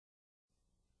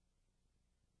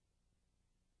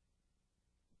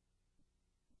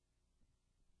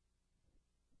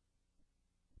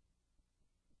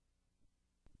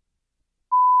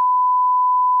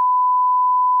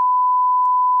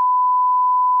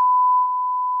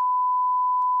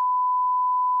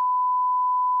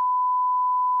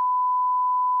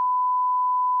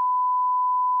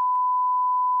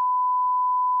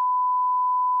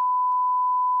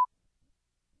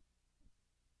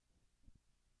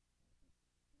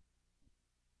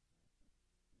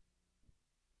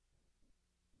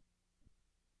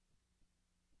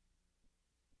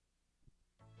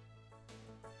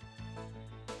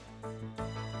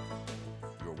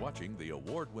watching the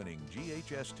award-winning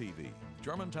GHS TV,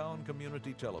 Germantown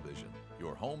Community Television,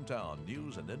 your hometown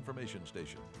news and information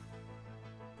station.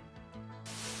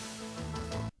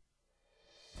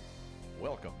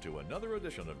 Welcome to another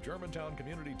edition of Germantown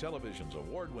Community Television's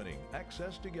award-winning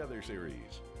Access Together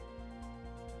series.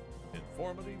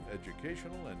 Informative,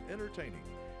 educational, and entertaining,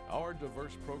 our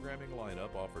diverse programming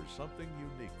lineup offers something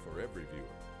unique for every viewer.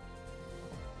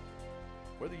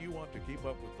 Whether you want to keep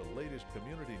up with the latest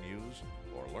community news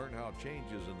or learn how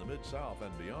changes in the Mid-South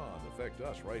and beyond affect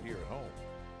us right here at home,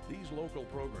 these local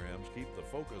programs keep the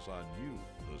focus on you,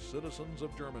 the citizens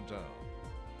of Germantown.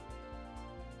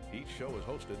 Each show is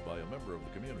hosted by a member of the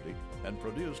community and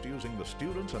produced using the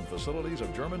students and facilities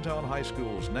of Germantown High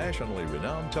School's nationally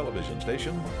renowned television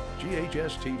station,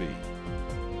 GHS TV.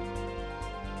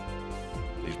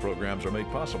 These programs are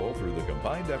made possible through the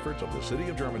combined efforts of the City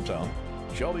of Germantown,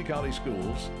 Shelby County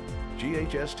Schools,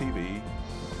 GHS TV,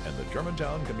 and the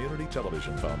Germantown Community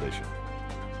Television Foundation.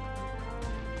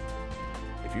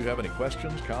 If you have any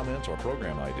questions, comments, or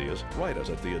program ideas, write us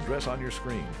at the address on your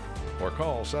screen or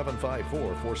call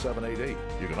 754-4788.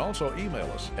 You can also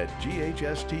email us at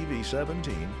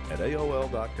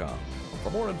ghstv17@aol.com. For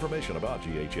more information about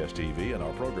GHS TV and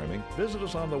our programming, visit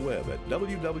us on the web at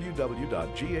www.ghstv.org.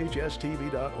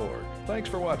 Thanks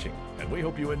for watching, and we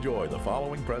hope you enjoy the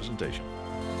following presentation.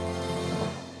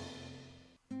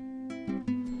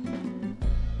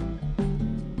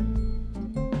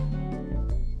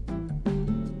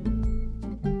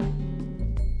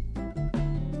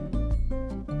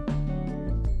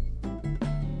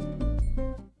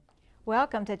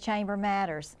 Welcome to Chamber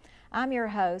Matters. I'm your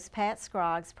host, Pat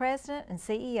Scroggs, President and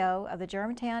CEO of the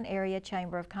Germantown Area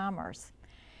Chamber of Commerce.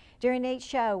 During each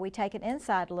show, we take an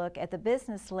inside look at the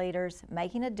business leaders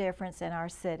making a difference in our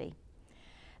city.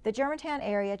 The Germantown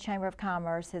Area Chamber of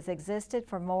Commerce has existed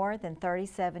for more than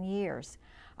 37 years.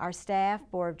 Our staff,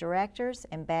 board of directors,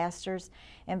 ambassadors,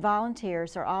 and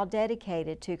volunteers are all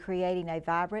dedicated to creating a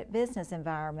vibrant business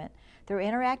environment through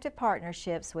interactive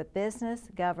partnerships with business,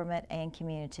 government, and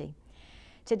community.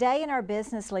 Today in our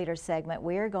Business Leader segment,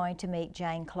 we are going to meet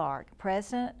Jane Clark,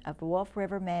 President of Wolf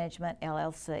River Management,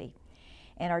 LLC.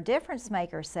 In our Difference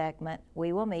Maker segment,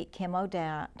 we will meet Kim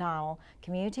O'Donnell,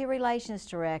 Community Relations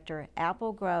Director,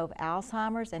 Apple Grove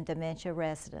Alzheimer's and Dementia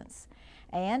Residents.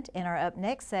 And in our Up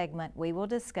Next segment, we will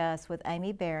discuss with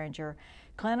Amy Behringer,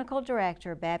 Clinical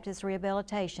Director, Baptist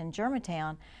Rehabilitation,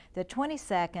 Germantown, the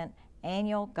 22nd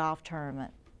Annual Golf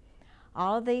Tournament.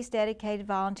 All of these dedicated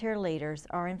volunteer leaders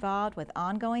are involved with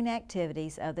ongoing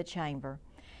activities of the Chamber.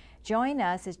 Joining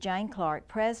us is Jane Clark,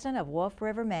 President of Wolf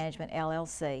River Management,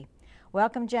 LLC.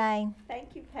 Welcome, Jane.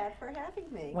 Thank you, Pat, for having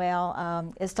me.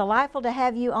 Well, it's delightful to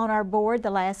have you on our board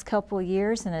the last couple of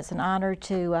years, and it's an honor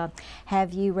to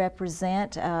have you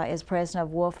represent as President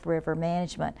of Wolf River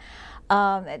Management.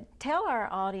 Tell our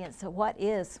audience, what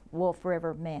is Wolf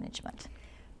River Management?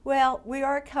 Well, we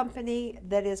are a company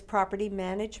that is property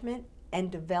management and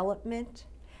development,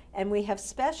 and we have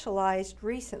specialized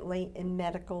recently in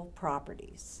medical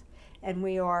properties. And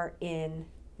we are in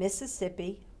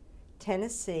Mississippi,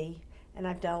 Tennessee, and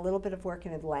I've done a little bit of work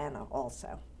in Atlanta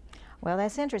also. Well,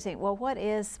 that's interesting. Well, what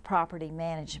is property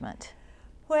management?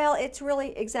 Well, it's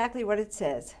really exactly what it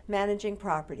says, managing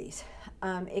properties.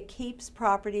 It keeps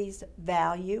properties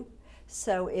value.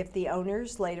 So if the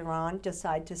owners later on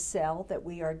decide to sell, that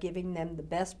we are giving them the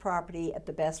best property at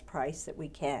the best price that we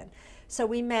can. So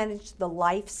we manage the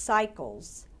life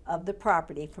cycles of the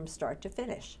property from start to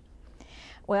finish.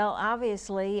 Well,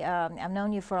 obviously, I've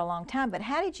known you for a long time, but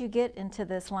how did you get into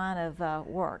this line of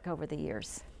work over the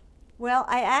years? Well,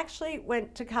 I actually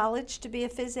went to college to be a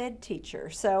phys ed teacher,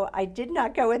 so I did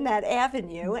not go in that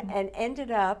avenue and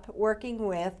ended up working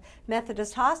with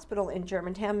Methodist Hospital in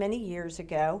Germantown many years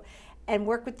ago and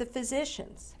worked with the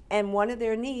physicians. And one of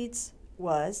their needs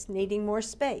was needing more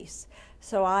space.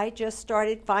 So I just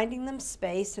started finding them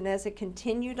space, and as it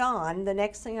continued on, the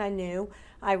next thing I knew,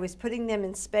 I was putting them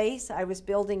in space, I was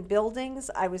building buildings,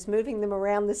 I was moving them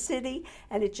around the city,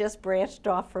 and it just branched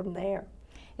off from there.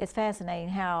 It's fascinating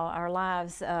how our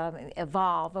lives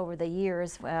evolve over the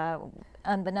years,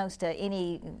 unbeknownst to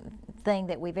anything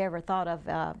that we've ever thought of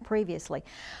previously.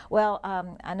 Well,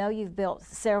 I know you've built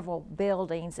several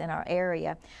buildings in our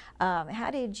area. How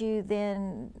did you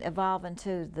then evolve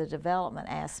into the development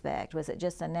aspect? Was it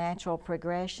just a natural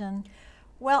progression?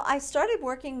 Well, I started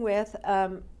working with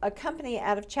a company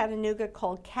out of Chattanooga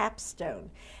called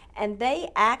Capstone, and they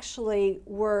actually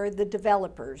were the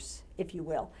developers, if you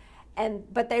will.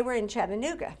 But they were in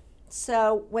Chattanooga.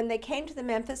 So when they came to the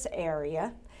Memphis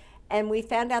area and we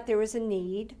found out there was a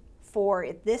need for,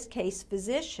 in this case,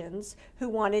 physicians who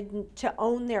wanted to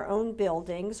own their own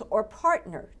buildings or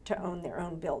partner to own their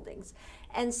own buildings.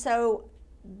 And so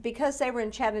because they were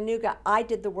in Chattanooga, I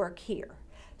did the work here.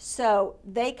 So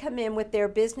they come in with their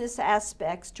business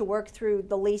aspects to work through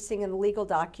the leasing and the legal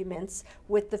documents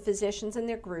with the physicians and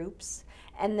their groups,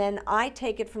 and then I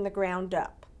take it from the ground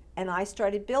up. And I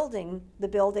started building the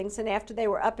buildings, and after they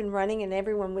were up and running and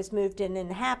everyone was moved in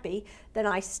and happy, then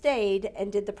I stayed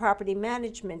and did the property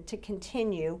management to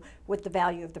continue with the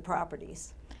value of the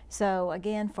properties. So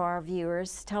again, for our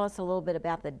viewers, tell us a little bit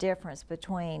about the difference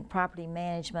between property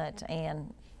management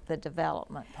and the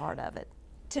development part of it.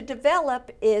 To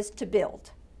develop is to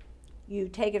build. You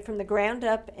take it from the ground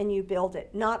up and you build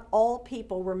it. Not all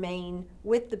people remain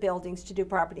with the buildings to do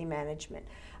property management.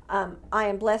 I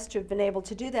am blessed to have been able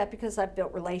to do that because I've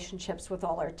built relationships with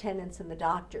all our tenants and the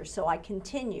doctors, so I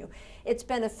continue. It's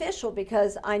beneficial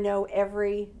because I know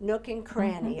every nook and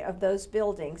cranny of those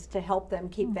buildings to help them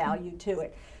keep value to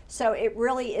it. So it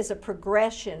really is a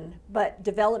progression, but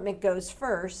development goes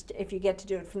first if you get to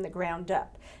do it from the ground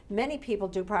up. Many people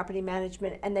do property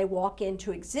management and they walk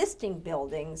into existing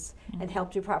buildings and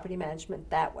help do property management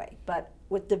that way. But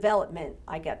with development,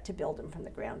 I got to build them from the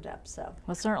ground up. So.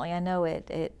 Well, certainly I know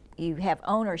you have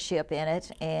ownership in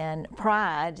it and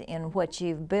pride in what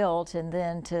you've built, and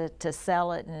then to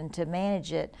sell it and to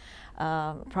manage it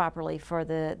properly for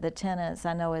the tenants,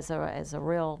 I know is a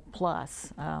real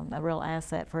plus, a real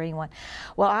asset for anyone.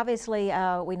 Well, obviously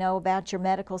we know about your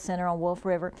medical center on Wolf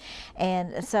River,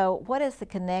 and so what is the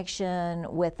connection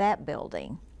with that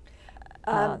building,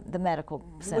 the medical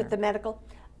center? With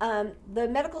the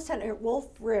medical center at Wolf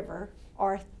River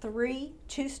are 3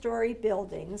 two-story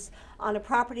buildings on a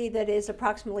property that is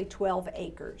approximately 12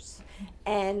 acres.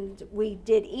 And we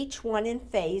did each one in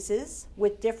phases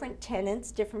with different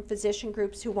tenants, different physician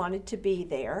groups who wanted to be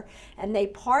there, and they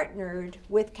partnered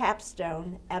with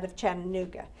Capstone out of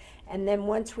Chattanooga. And then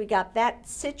once we got that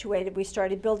situated, we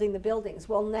started building the buildings.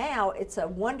 Well, now it's a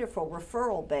wonderful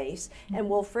referral base, and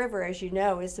Wolf River, as you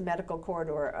know, is the medical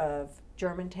corridor of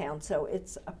Germantown, so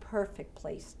it's a perfect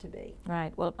place to be.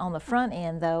 Right. Well, on the front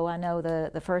end, though, I know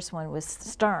the first one was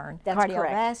Stern, That's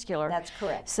cardiovascular. Correct. That's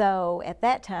correct. So at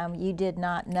that time, you did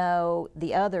not know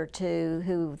the other two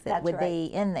who would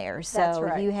be in there.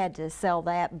 So you had to sell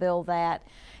that, build that,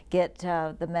 get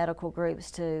the medical groups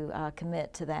to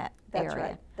commit to that That's area.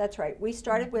 Right. That's right. We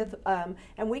started with, and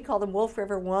we call them Wolf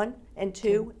River 1 and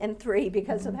 2 and 3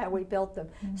 because of how we built them.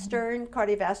 Stern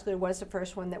Cardiovascular was the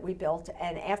first one that we built,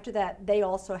 and after that, they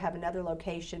also have another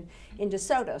location in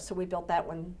DeSoto, so we built that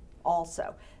one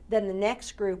also. Then the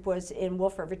next group was in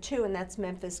Wolf River 2, and that's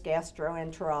Memphis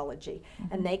Gastroenterology,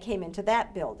 and they came into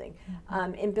that building.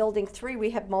 In building 3, we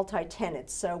have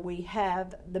multi-tenants, so we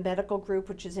have the medical group,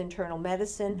 which is internal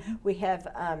medicine. We have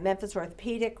Memphis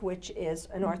Orthopedic, which is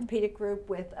an orthopedic group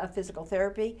with physical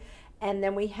therapy. And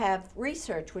then we have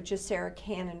research, which is Sarah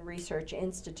Cannon Research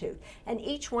Institute. And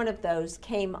each one of those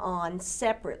came on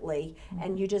separately,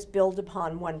 and you just build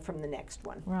upon one from the next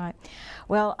one. Right.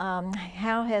 Well,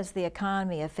 how has the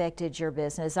economy affected your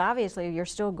business? Obviously, you're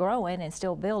still growing and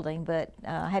still building, but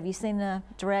have you seen a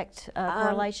direct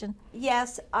correlation?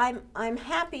 Yes, I'm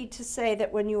happy to say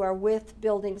that when you are with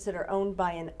buildings that are owned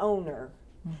by an owner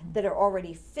that are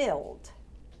already filled,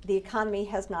 the economy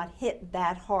has not hit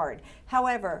that hard.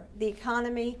 However, the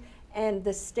economy and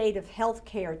the state of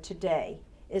healthcare today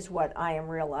is what I am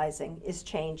realizing is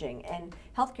changing, and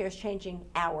healthcare is changing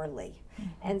hourly.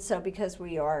 And so because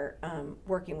we are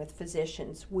working with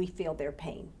physicians, we feel their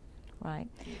pain. Right.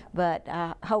 But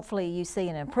hopefully you see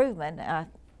an improvement, I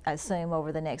assume,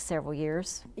 over the next several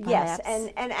years, perhaps.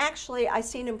 Yes, and actually I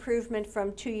see an improvement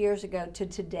from 2 years ago to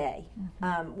today.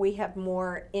 We have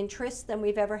more interest than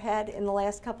we've ever had in the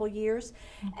last couple of years,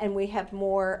 and we have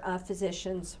more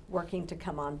physicians working to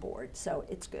come on board, so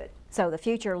it's good. So the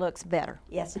future looks better.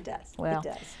 Yes, it does. Well, it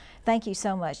does. Thank you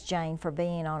so much, Jane, for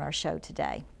being on our show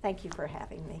today. Thank you for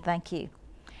having me. Thank you.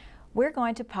 We're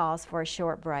going to pause for a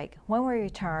short break. When we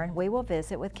return, we will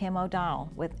visit with Kim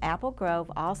O'Donnell with Apple Grove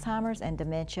Alzheimer's and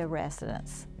Dementia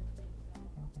residents.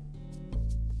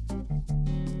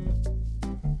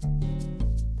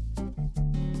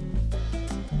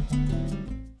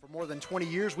 For more than 20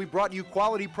 years, we brought you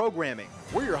quality programming.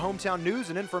 We're your hometown news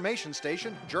and information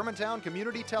station, Germantown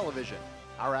Community Television.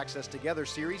 Our Access Together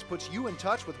series puts you in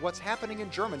touch with what's happening in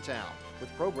Germantown,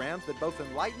 with programs that both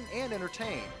enlighten and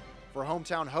entertain. For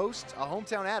hometown hosts, a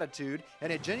hometown attitude,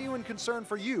 and a genuine concern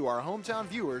for you, our hometown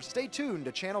viewers, stay tuned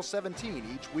to Channel 17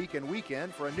 each week and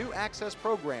weekend for a new Access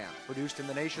program. Produced in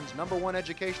the nation's #1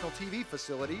 educational TV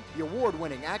facility, the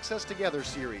award-winning Access Together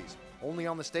series. only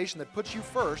on the station that puts you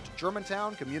first,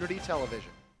 Germantown Community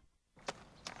Television.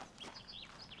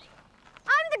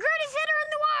 I'm the greatest hitter in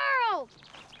the world!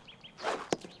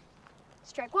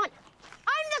 Strike one.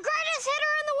 I'm the greatest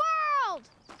hitter in the world!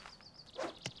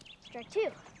 Strike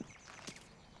two.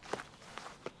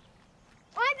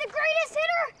 I'm the greatest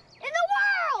hitter in the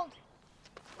world!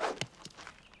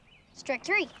 Strike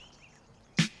three.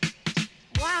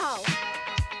 Wow.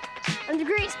 I'm the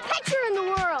greatest pitcher in the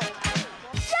world!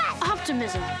 Yes!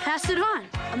 Optimism. Pass it on.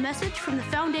 A message from the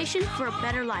Foundation for a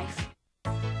Better Life.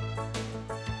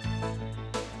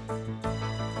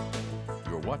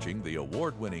 You're watching the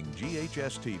award-winning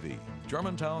GHS-TV,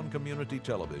 Germantown Community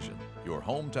Television, your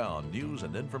hometown news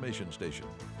and information station.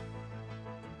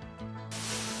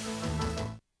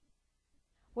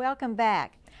 Welcome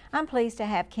back. I'm pleased to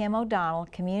have Kim O'Donnell,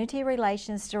 Community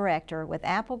Relations Director with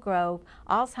Apple Grove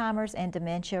Alzheimer's and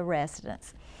Dementia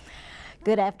Residents.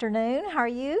 Good afternoon. How are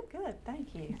you? Good,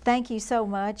 thank you. Thank you so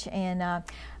much, and I'm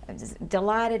just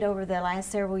delighted over the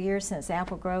last several years since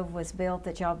Apple Grove was built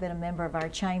that y'all been a member of our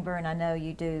chamber, and I know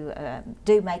you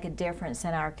do make a difference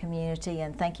in our community,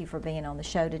 and thank you for being on the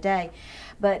show today.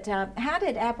 But how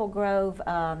did Apple Grove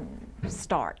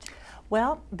start?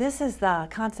 Well, this is the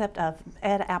concept of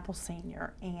Ed Apple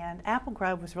Sr., and Apple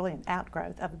Grove was really an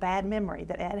outgrowth of a bad memory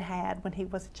that Ed had when he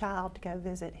was a child to go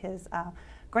visit his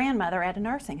grandmother at a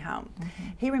nursing home. Mm-hmm.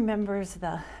 He remembers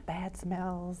the bad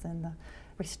smells and the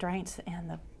restraints and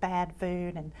the bad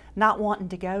food and not wanting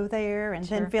to go there and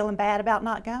then feeling bad about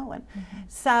not going. Mm-hmm.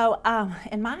 So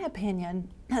in my opinion,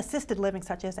 assisted living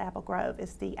such as Apple Grove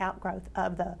is the outgrowth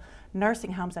of the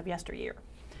nursing homes of yesteryear.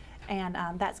 And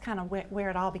that's kind of where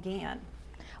it all began.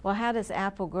 Well, how does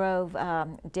Apple Grove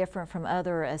differ from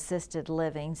other assisted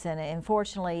livings? And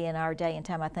unfortunately, in our day and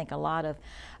time, I think a lot of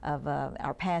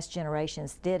our past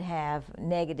generations did have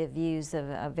negative views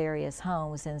of various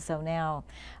homes, and so now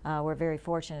we're very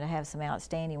fortunate to have some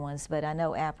outstanding ones. But I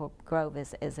know Apple Grove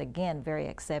is again very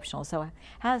exceptional. So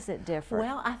how does it differ?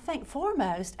 Well, I think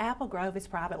foremost, Apple Grove is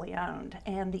privately owned,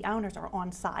 and the owners are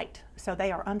on site, so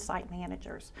they are on-site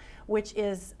managers, which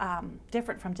is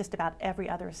different from just about every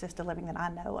other assisted living that I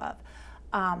know of.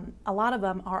 A lot of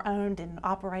them are owned and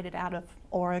operated out of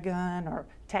Oregon or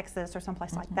Texas or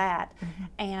someplace like that,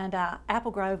 and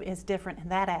Apple Grove is different in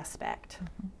that aspect.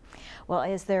 Well,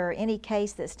 is there any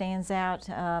case that stands out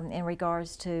in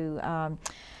regards to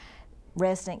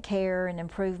resident care and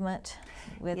improvement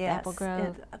with Apple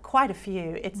Grove? Quite a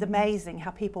few. It's amazing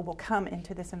how people will come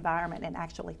into this environment and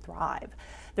actually thrive.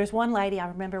 There's one lady I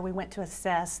remember we went to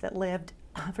assess that lived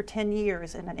for 10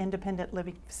 years in an independent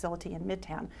living facility in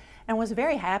Midtown and was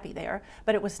very happy there,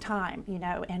 but it was time, you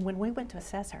know, and when we went to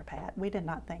assess her, Pat, we did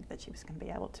not think that she was going to be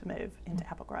able to move into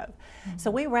Apple Grove. So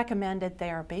we recommended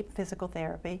therapy, physical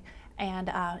therapy,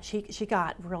 and she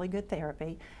got really good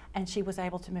therapy, and she was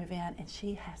able to move in, and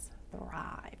she has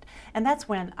thrived. And that's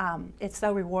when it's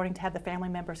so rewarding to have the family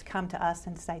members come to us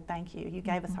and say, thank you, you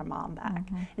gave us our mom back.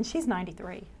 And she's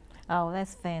 93. Oh,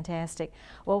 that's fantastic.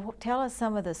 Well, tell us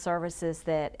some of the services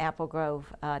that Apple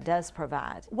Grove does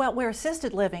provide. Well, we're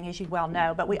assisted living, as you well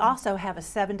know, but we also have a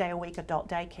 7-day-a-week adult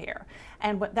daycare.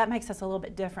 And that makes us a little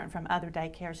bit different from other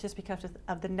daycares just because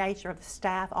of the nature of the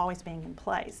staff always being in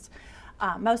place.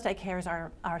 Most daycares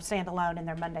are standalone and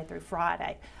they're Monday through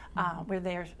Friday.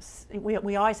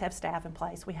 We always have staff in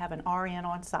place. We have an RN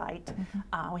on site.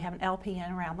 We have an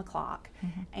LPN around the clock.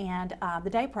 And the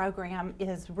day program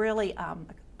is really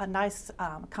a nice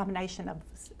combination of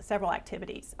several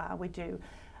activities. We do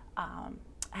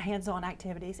hands-on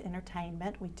activities,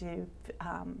 entertainment. We do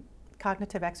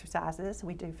cognitive exercises.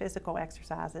 We do physical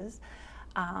exercises.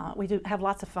 We do have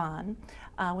lots of fun.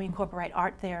 We incorporate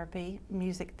art therapy,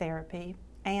 music therapy,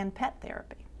 and pet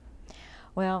therapy.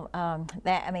 Well,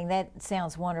 that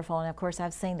sounds wonderful, and of course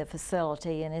I've seen the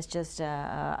facility, and it's just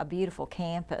a beautiful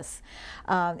campus.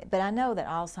 But I know that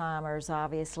Alzheimer's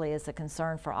obviously is a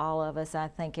concern for all of us. I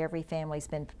think every family's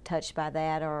been touched by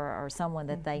that, or someone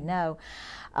that they know.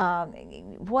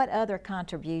 What other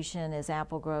contribution is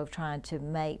Apple Grove trying to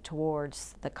make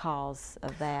towards the cause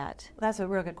of that? That's a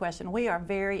real good question. We are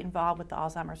very involved with the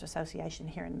Alzheimer's Association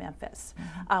here in Memphis.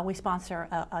 We sponsor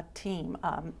a team,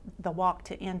 the Walk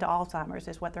to End Alzheimer's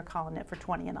is what they're calling it for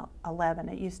 2011.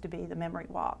 It used to be the Memory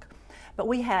Walk. But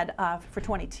we had, for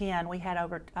 2010, we had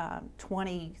over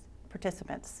 20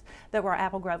 participants that were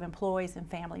Apple Grove employees and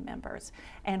family members.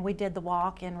 And we did the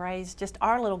walk and raised, just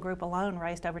our little group alone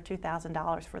raised over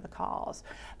 $2,000 for the cause.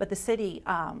 But the city,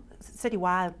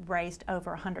 citywide raised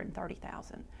over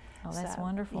 $130,000. Oh, that's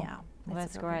wonderful. Yeah. Well,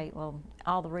 that's great. Well,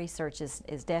 all the research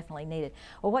is definitely needed.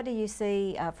 Well, what do you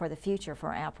see for the future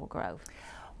for Apple Grove?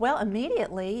 Well,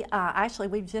 immediately, actually,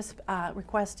 we've just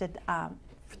requested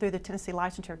through the Tennessee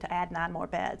licensure to add 9 more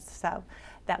beds, so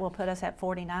that will put us at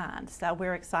 49. So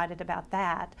we're excited about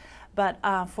that. But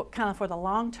for the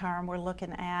long term, we're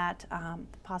looking at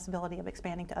the possibility of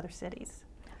expanding to other cities.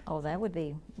 Oh, that would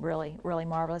be really, really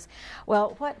marvelous.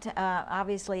 Well,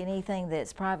 obviously anything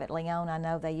that's privately owned, I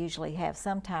know they usually have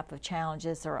some type of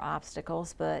challenges or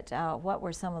obstacles, but what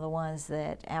were some of the ones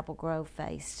that Apple Grove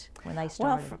faced when they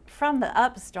started? Well, from the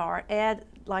upstart, Ed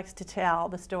likes to tell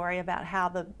the story about how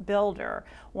the builder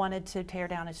wanted to tear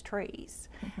down his trees.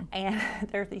 And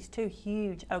there are these 2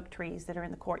 huge oak trees that are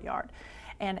in the courtyard.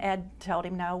 And Ed told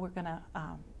him, no, we're going to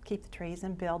keep the trees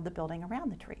and build the building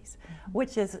around the trees,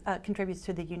 which contributes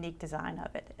to the unique design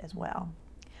of it as well.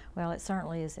 Well, it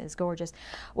certainly is gorgeous.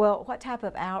 Well, what type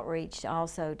of outreach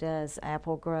also does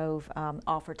Apple Grove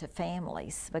offer to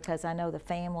families? Because I know the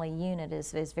family unit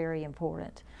is very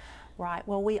important. Right.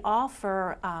 Well, we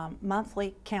offer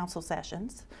monthly council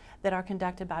sessions that are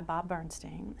conducted by Bob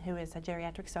Bernstein, who is a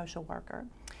geriatric social worker.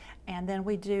 And then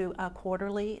we do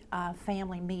quarterly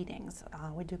family meetings.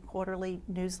 We do quarterly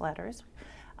newsletters.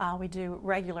 We do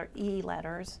regular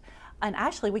e-letters. And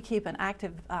actually we keep an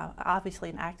active, obviously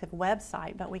an active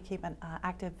website, but we keep an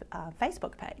active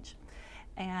Facebook page.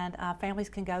 And families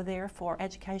can go there for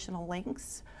educational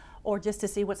links or just to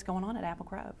see what's going on at Apple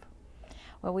Grove.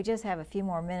 Well, we just have a few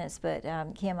more minutes, but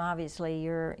Kim, obviously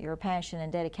your passion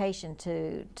and dedication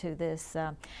to this,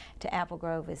 to Apple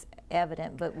Grove is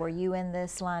evident, but were you in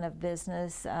this line of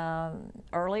business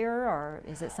earlier, or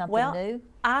is it something new?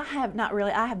 I have not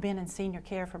really. I have been in senior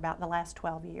care for about the last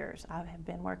 12 years. I have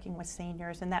been working with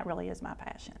seniors, and that really is my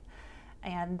passion.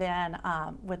 And then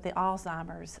with the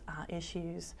Alzheimer's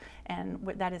issues, and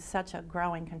that is such a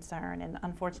growing concern, and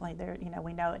unfortunately,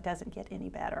 we know it doesn't get any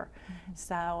better.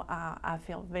 So I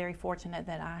feel very fortunate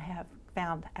that I have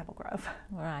found Apple Grove.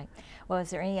 Right. Well, is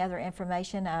there any other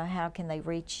information? How can they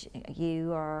reach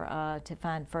you or to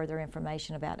find further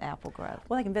information about Apple Grove?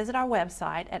 Well, they can visit our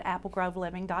website at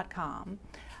applegroveliving.com.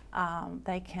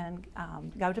 They can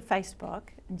go to Facebook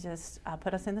and just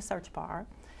put us in the search bar,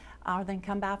 or then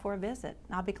come by for a visit.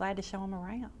 I'll be glad to show them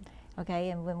around.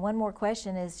 Okay, and one more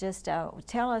question is just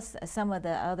tell us some of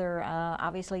the other,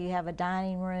 obviously you have a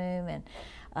dining room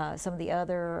and some of the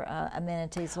other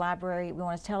amenities, library. We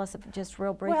want to tell us just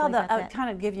real briefly about that. Kind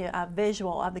of give you a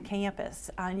visual of the campus,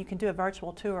 and you can do a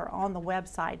virtual tour on the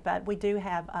website, but we do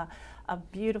have a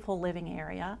beautiful living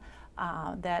area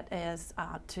that is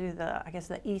to the, I guess,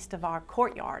 the east of our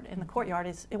courtyard. And the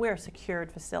courtyard we're a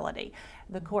secured facility.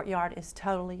 The courtyard is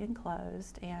totally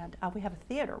enclosed, and we have a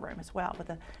theater room as well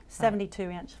with a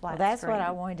 72-inch flat screen. That's what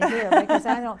I wanted to hear, because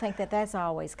I don't think that's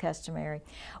always customary.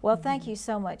 Well, thank you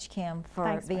so much, Kim,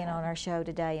 for being on our show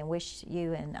today, and wish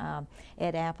you and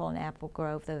Ed Apple and Apple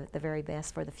Grove the very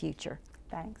best for the future.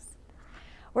 Thanks.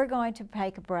 We're going to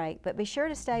take a break, but be sure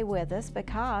to stay with us,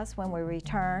 because when we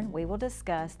return, we will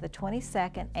discuss the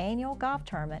 22nd Annual Golf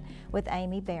Tournament with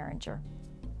Amy Behringer.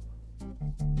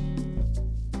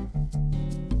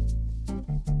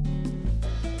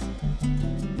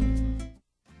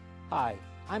 Hi,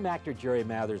 I'm actor Jerry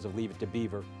Mathers of Leave It to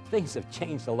Beaver. Things have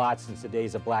changed a lot since the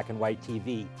days of black and white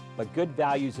TV, but good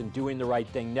values and doing the right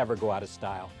thing never go out of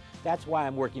style. That's why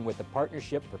I'm working with the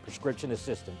Partnership for Prescription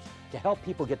Assistance to help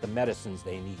people get the medicines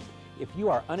they need. If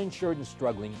you are uninsured and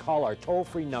struggling, call our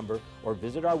toll-free number or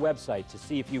visit our website to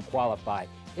see if you qualify.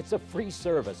 It's a free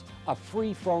service, a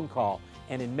free phone call,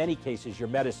 and in many cases your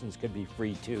medicines could be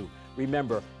free too.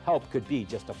 Remember, help could be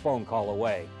just a phone call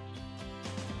away.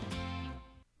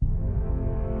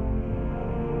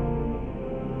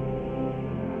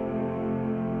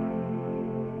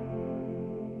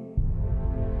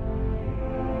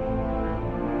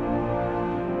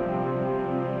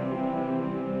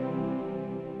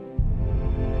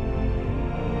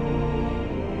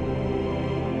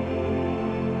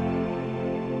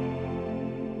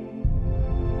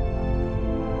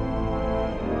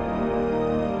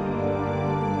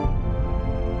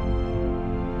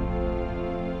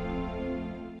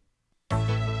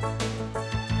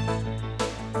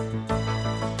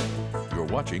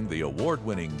 Watching the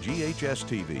award-winning GHS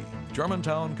TV,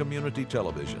 Germantown Community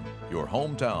Television, your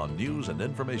hometown news and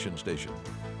information station.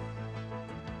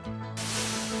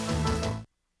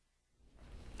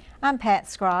 I'm Pat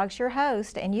Scroggs, your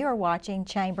host, and you are watching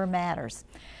Chamber Matters.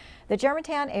 The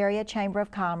Germantown Area Chamber of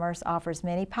Commerce offers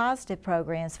many positive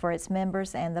programs for its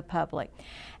members and the public.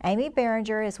 Amy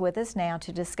Behringer is with us now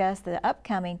to discuss the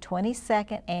upcoming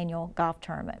 22nd Annual Golf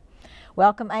Tournament.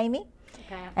 Welcome, Amy.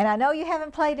 And I know you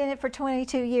haven't played in it for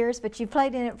 22 years, but you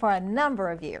played in it for a number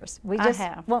of years. We just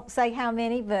won't say how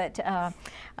many, but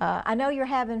I know you're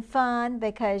having fun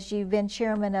because you've been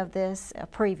chairman of this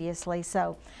previously.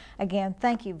 So again,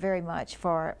 thank you very much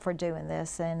for doing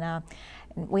this. And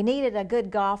we needed a good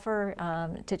golfer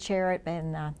to chair it,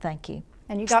 and thank you.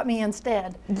 And you got me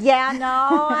instead. Yeah,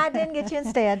 no, I didn't get you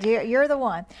instead. You're the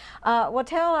one. Well,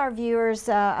 tell our viewers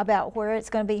about where it's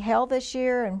going to be held this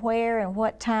year and where and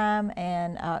what time,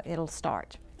 and it'll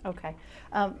start. Okay.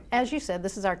 As you said,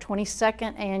 this is our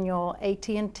 22nd annual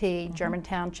AT&T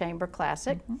Germantown Chamber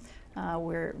Classic.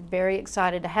 We're very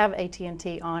excited to have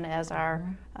AT&T on as our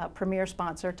premier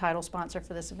sponsor, title sponsor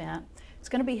for this event. It's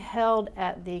going to be held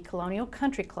at the Colonial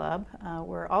Country Club.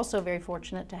 We're also very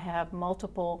fortunate to have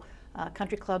multiple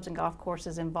country clubs and golf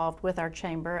courses involved with our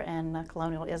chamber, and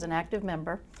Colonial is an active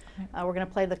member. We're going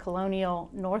to play the Colonial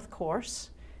North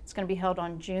Course. It's going to be held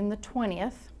on June the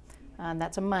 20th, and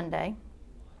that's a Monday.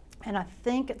 And I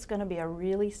think it's going to be a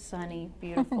really sunny,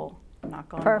 beautiful,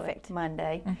 knock on wood,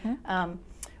 Monday.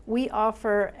 We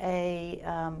offer a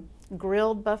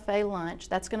grilled buffet lunch.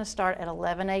 That's going to start at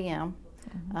 11 a.m.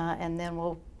 And then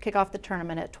we'll kick off the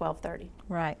tournament at 12:30.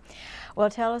 Right.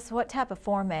 Well, tell us, what type of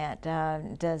format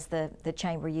does the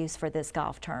chamber use for this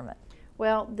golf tournament?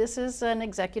 Well, this is an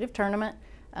executive tournament.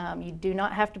 You do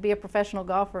not have to be a professional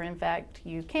golfer. In fact,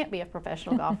 you can't be a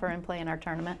professional golfer and play in our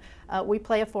tournament. We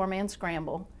play a four-man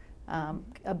scramble,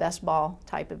 a best ball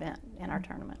type event in our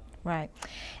tournament. Right.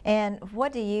 And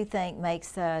what do you think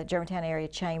makes the Germantown Area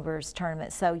Chamber's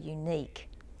tournament so unique?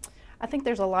 I think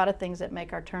there's a lot of things that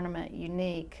make our tournament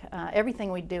unique.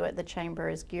 Everything we do at the Chamber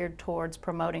is geared towards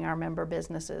promoting our member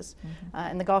businesses.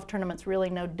 And the golf tournament's really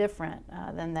no different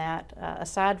than that.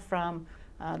 Aside from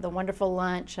the wonderful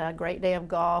lunch, a great day of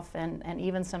golf, and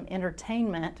even some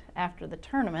entertainment after the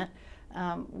tournament,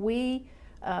 we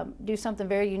do something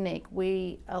very unique.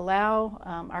 We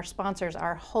allow our sponsors,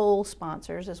 our whole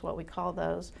sponsors is what we call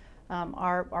those,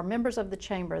 are members of the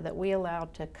chamber that we allow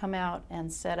to come out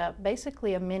and set up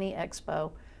basically a mini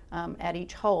expo at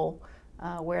each hole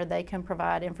where they can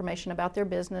provide information about their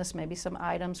business, maybe some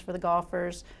items for the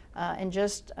golfers, and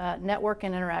just network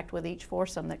and interact with each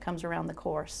foursome that comes around the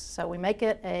course. So we make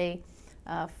it a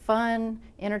fun,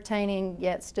 entertaining,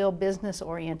 yet still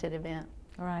business-oriented event.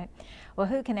 All right. Well,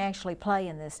 who can actually play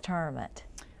in this tournament?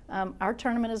 Our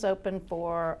tournament is open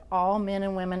for all men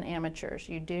and women amateurs.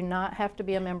 You do not have to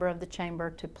be a member of the chamber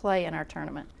to play in our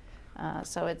tournament.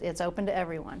 So it's open to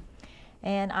everyone.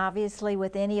 And obviously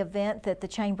with any event that the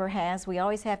chamber has, we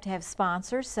always have to have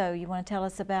sponsors. So you want to tell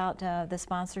us about the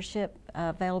sponsorship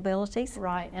availabilities?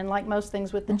 Right, and like most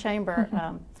things with the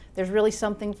chamber, there's really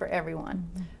something for everyone.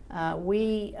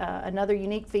 Another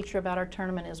unique feature about our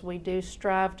tournament is we do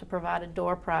strive to provide a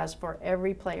door prize for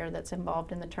every player that's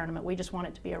involved in the tournament. We just want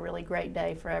it to be a really great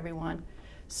day for everyone.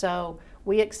 So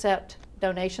we accept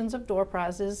donations of door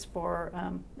prizes for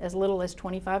as little as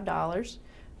 $25.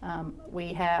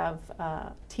 We have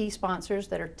tee sponsors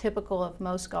that are typical of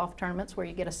most golf tournaments where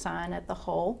you get a sign at the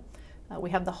hole. We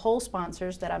have the hole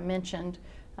sponsors that I mentioned,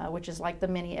 which is like the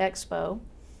mini expo.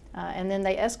 And then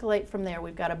they escalate from there.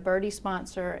 We've got a birdie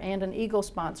sponsor and an eagle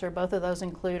sponsor. Both of those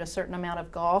include a certain amount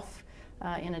of golf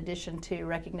in addition to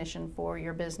recognition for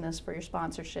your business, for your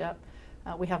sponsorship.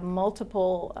 We have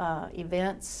multiple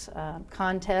events,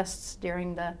 contests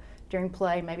during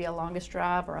play, maybe a longest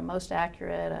drive or a most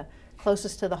accurate, a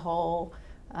closest to the hole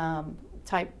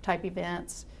type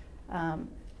events.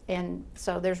 And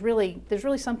so there's really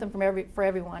something for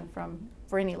everyone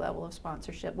for any level of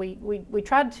sponsorship. We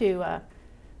tried to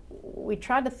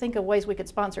think of ways we could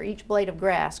sponsor each blade of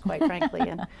grass, quite frankly,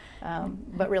 and,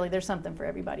 but really there's something for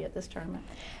everybody at this tournament.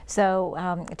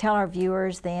 So tell our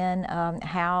viewers then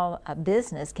how a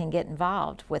business can get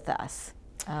involved with us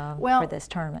for this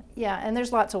tournament. Yeah, and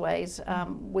there's lots of ways.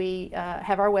 We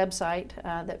have our website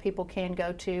that people can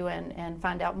go to and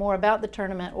find out more about the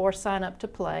tournament or sign up to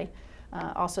play.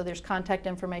 Also, there's contact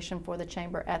information for the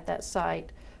chamber at that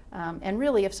site. And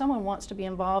really, if someone wants to be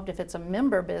involved, if it's a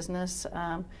member business,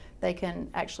 they can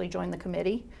actually join the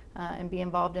committee and be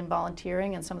involved in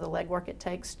volunteering and some of the legwork it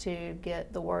takes to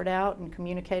get the word out and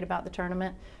communicate about the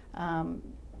tournament,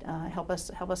 help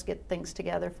us get things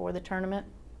together for the tournament.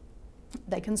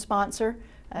 They can sponsor.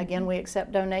 Again, we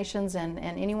accept donations, and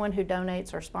anyone who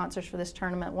donates or sponsors for this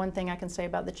tournament, one thing I can say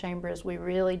about the chamber is we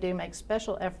really do make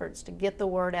special efforts to get the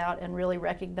word out and really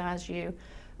recognize you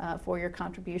for your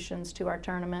contributions to our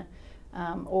tournament.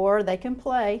 Or they can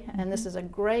play, and this is a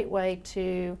great way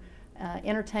to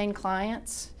entertain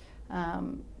clients,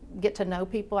 get to know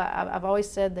people. I've always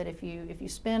said that if you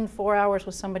spend 4 hours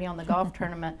with somebody on the golf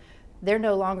tournament, they're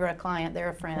no longer a client, they're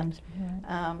a friend.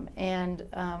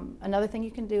 Another thing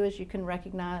you can do is you can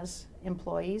recognize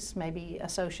employees, maybe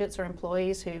associates or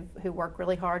employees who work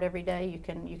really hard every day. You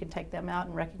can take them out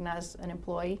and recognize an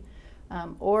employee.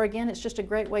 Or again, it's just a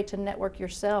great way to network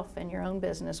yourself and your own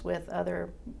business with other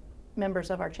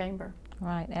members of our chamber.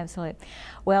 Right, absolutely.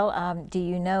 Well, do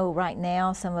you know right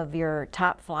now some of your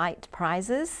top flight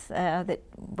prizes that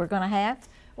we're going to have?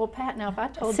 Well, Pat, now if I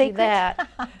told you that,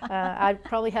 I'd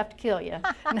probably have to kill you.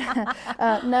 We're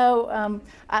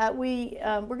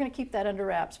going to keep that under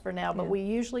wraps for now, but we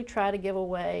usually try to give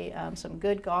away some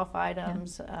good golf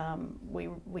items.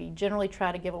 We generally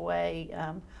try to give away,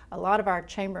 a lot of our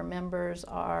chamber members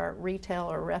are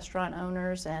retail or restaurant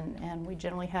owners, and we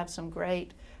generally have some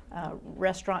great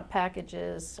restaurant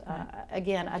packages.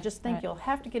 Again, I just think you'll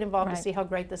have to get involved to see how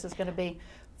great this is going to be.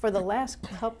 For the last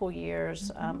couple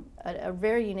years, a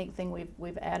very unique thing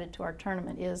we've added to our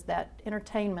tournament is that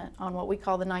entertainment on what we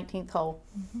call the 19th hole.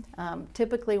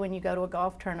 Typically when you go to a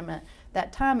golf tournament,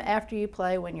 that time after you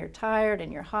play when you're tired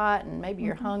and you're hot and maybe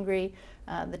you're hungry,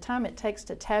 the time it takes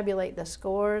to tabulate the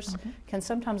scores can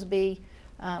sometimes be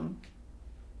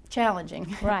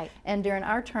challenging. Right. And during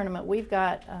our tournament, we've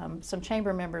got some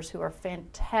chamber members who are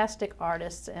fantastic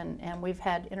artists, and we've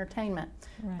had entertainment.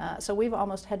 Right. So we've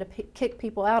almost had to kick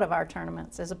people out of our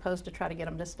tournaments as opposed to try to get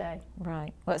them to stay.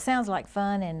 Right. Well, it sounds like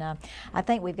fun, and I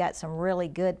think we've got some really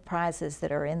good prizes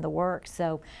that are in the works.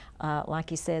 So, like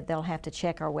you said, they'll have to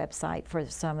check our website for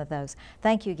some of those.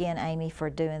 Thank you again, Amy, for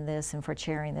doing this and for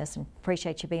sharing this, and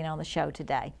appreciate you being on the show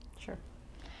today. Sure.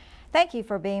 Thank you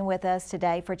for being with us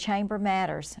today for Chamber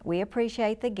Matters. We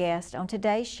appreciate the guests on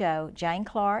today's show, Jane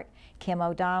Clark, Kim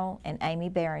O'Donnell, and Amy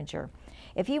Behringer.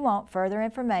 If you want further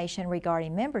information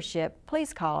regarding membership,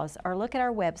 please call us or look at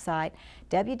our website,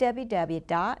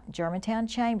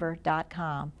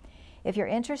 www.germantownchamber.com. If you're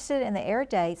interested in the air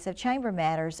dates of Chamber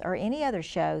Matters or any other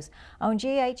shows on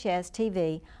GHS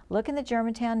TV, look in the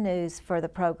Germantown News for the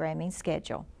programming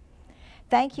schedule.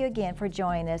 Thank you again for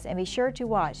joining us, and be sure to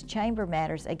watch Chamber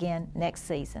Matters again next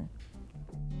season.